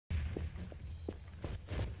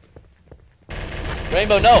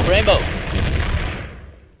Rainbow, no, rainbow.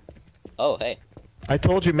 Oh, hey. I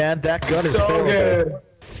told you, man, that gun is So terrible. good.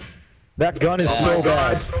 That gun is Oh so my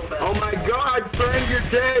bad. Oh my god, friend, you're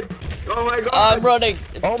dead. Oh my god. I'm running.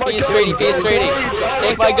 Oh my PS god. rating, PS rating.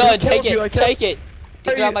 Take my gun, take it, take it.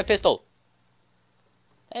 Grab my pistol.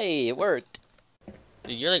 Hey, it worked.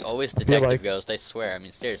 Dude, you're like always detective Ghost, I swear. I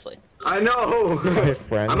mean, seriously. I know.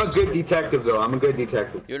 Friends. I'm a good detective, though. I'm a good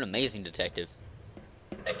detective. You're an amazing detective.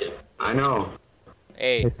 I know.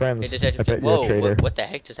 Hey, Hey, friends, detective. I bet you're a Whoa, traitor. what the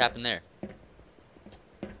heck just happened there?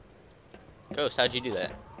 Ghost, how'd you do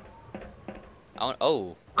that?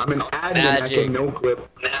 Oh. I'm an admin. Magic. I can no clip.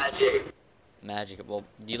 Magic. Magic. Well,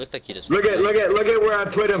 you look like you just. Look at where I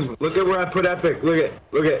put him. Look at where I put Epic. Look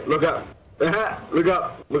up. Look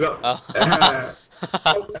up. Oh.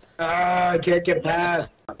 I can't get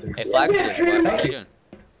past. Hey, Flaxity, what are you doing?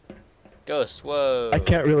 Ghost, whoa. I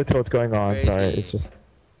can't really tell what's going on. Crazy. Sorry, it's just.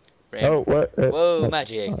 Rainbow. Oh, what? Whoa,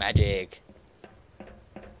 magic, magic.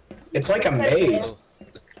 It's like a maze.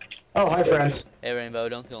 Oh, hi, friends. Hey, Rainbow,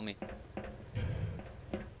 don't kill me.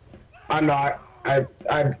 I'm not. I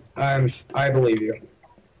believe you.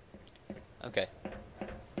 Okay.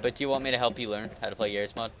 But do you want me to help you learn how to play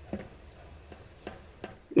Garry's Mod?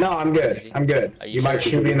 No, I'm good. I'm good. Are you You might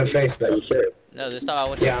sure? shoot me in the face, though. Sure. No, this time I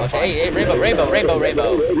want you Yeah, to I'm watch. Hey, Rainbow.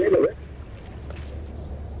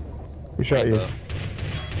 Who shot you? Rainbow.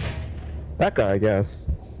 That guy, I guess.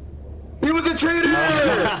 He was a traitor.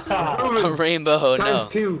 Rainbow, no.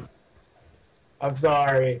 Times 2. I'm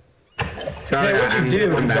sorry. Sorry, Hey, what'd you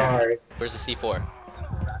do? I'm sorry. Where's the C4?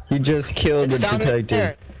 He just killed It's the down detective.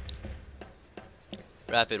 there.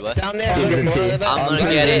 Rapid, what? It's down there. He's a Look, T. look, look. I'm gonna Look,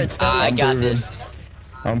 get it. it's down I there. got this.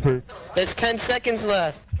 There's 10 seconds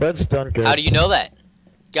left. That's done good. How do you know that?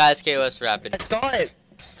 Guys, KOS Rapid. I saw it.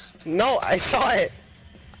 No, I saw it.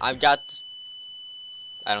 I don't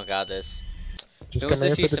got this. Just Who come wants to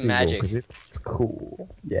here see for the some magic? Deagle, 'cause it's cool.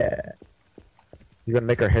 Yeah. You gonna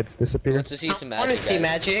make our heads Who disappear? wants to see some I want to magic, see guys?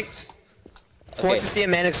 magic. Who Okay. wants to see a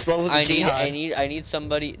man explode with a jihad? I need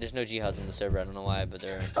somebody. There's no jihads in the server. I don't know why, but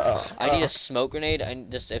there. Oh, I need a smoke grenade.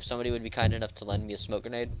 Just if somebody would be kind enough to lend me a smoke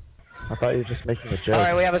grenade. I thought you were just making a joke.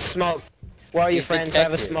 Alright, we have a smoke. Where are you, He's friends? I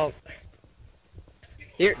have a detective. smoke.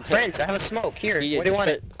 Here, friends, I have a smoke. Here, Yeah, what do you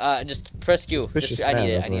want? Just press Q. Suspicious I need man,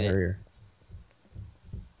 it. that's I what need it. hear.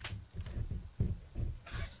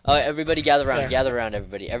 Everybody gather around. There. Gather around,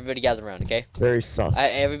 everybody. Everybody gather around, okay? Very sus.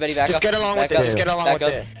 Everybody back Just up. get along back with it. up, Just get along back with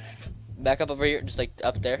up, it. Back up over here, just like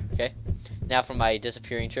up there, okay? Now for my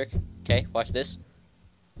disappearing trick. Okay, watch this.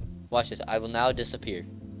 Watch this. I will now disappear.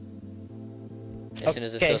 As soon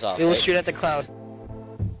as this Okay, goes off. we will right? shoot at the cloud.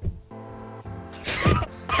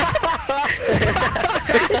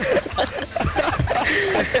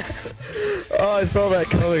 Oh, I saw that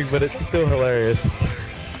coming, but it's still hilarious.